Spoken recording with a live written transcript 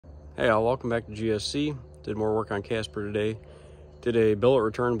Hey all, welcome back to GSC. Did more work on Casper today. Did a billet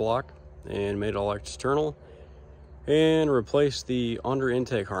return block and made it all external and replaced the under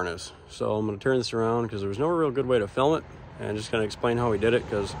intake harness. So I'm going to turn this around because there was no real good way to film it, and I'm just going to explain how we did it,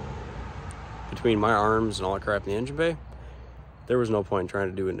 because between my arms and all that crap in the engine bay, there was no point in trying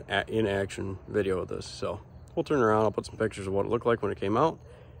to do an in-action video of this. So we'll turn around, I'll put some pictures of what it looked like when it came out,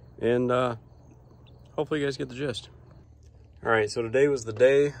 and hopefully you guys get the gist. All right, so today was the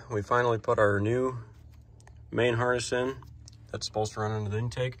day we finally put our new main harness in that's supposed to run into the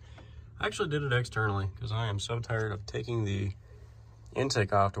intake. I actually did it externally because I am so tired of taking the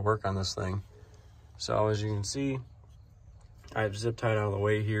intake off to work on this thing. So as you can see, I have zip tied out of the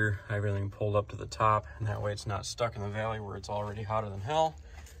way here. I have everything pulled up to the top, and that way it's not stuck in the valley where it's already hotter than hell.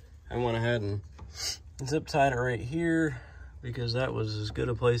 I went ahead and zip tied it right here because that was as good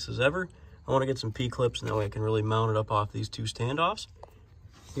a place as ever. I want to get some P-clips, and that way I can really mount it up off these two standoffs.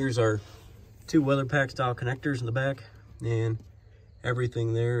 Here's our two weather pack style connectors in the back, and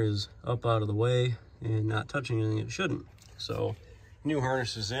everything there is up out of the way and not touching anything it shouldn't. So new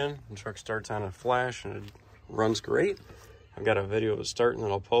harness is in, the truck starts on a flash and it runs great. I've got a video of it starting that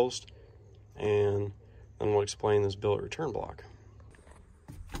I'll post, and then we'll explain this billet return block.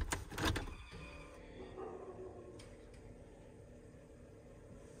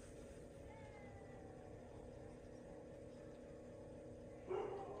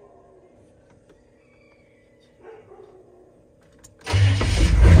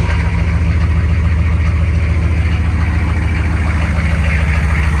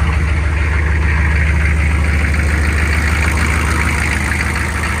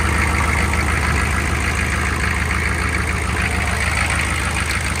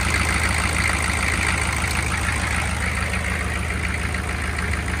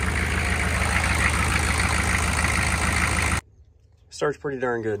 Starts pretty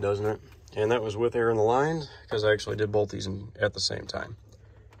darn good, doesn't it? And that was with air in the lines, because I actually did both these at the same time.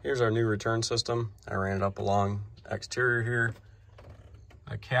 Here's our new return system. I ran it up along exterior here.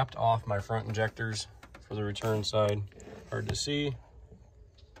 I capped off my front injectors for the return side. Hard to see.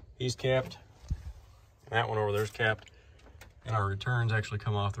 He's capped. That one over there's capped. And our returns actually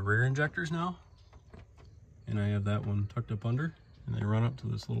come off the rear injectors now. And I have that one tucked up under, and they run up to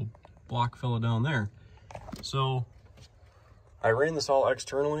this little block fella down there. So I ran this all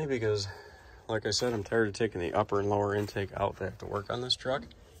externally because, like I said, I'm tired of taking the upper and lower intake out to have to work on this truck.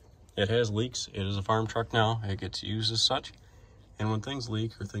 It has leaks. It is a farm truck now. It gets used as such. And when things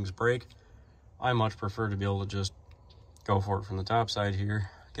leak or things break, I much prefer to be able to just go for it from the top side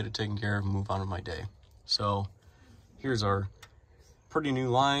here, get it taken care of, and move on with my day. So here's our pretty new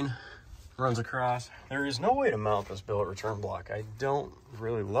line. Runs across. There is no way to mount this billet return block. I don't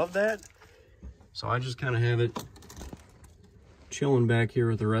really love that. So I just kind of have it chilling back here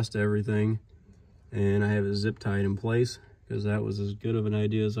with the rest of everything, and I have it zip tied in place because that was as good of an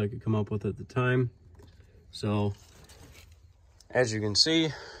idea as I could come up with at the time. So as you can see,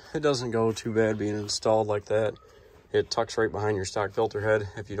 it doesn't go too bad being installed like that. It tucks right behind your stock filter head.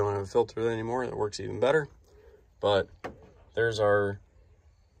 If you don't have a filter anymore, that works even better. But there's our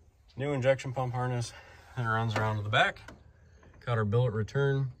new injection pump harness that runs around to the back. Got our billet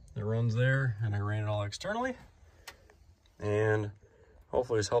return that runs there, and I ran it all externally. And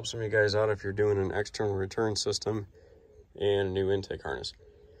hopefully this helps some of you guys out if you're doing an external return system and a new intake harness.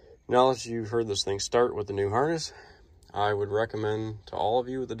 Now that you've heard this thing start with the new harness, I would recommend to all of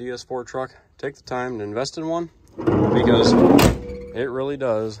you with the DS4 truck, take the time to invest in one, because it really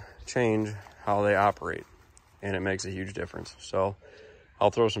does change how they operate, and it makes a huge difference. So I'll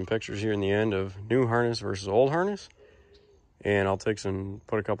throw some pictures here in the end of new harness versus old harness, and I'll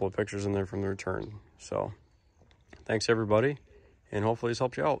put a couple of pictures in there from the return. So thanks everybody, and hopefully this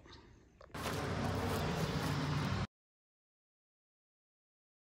helped you out.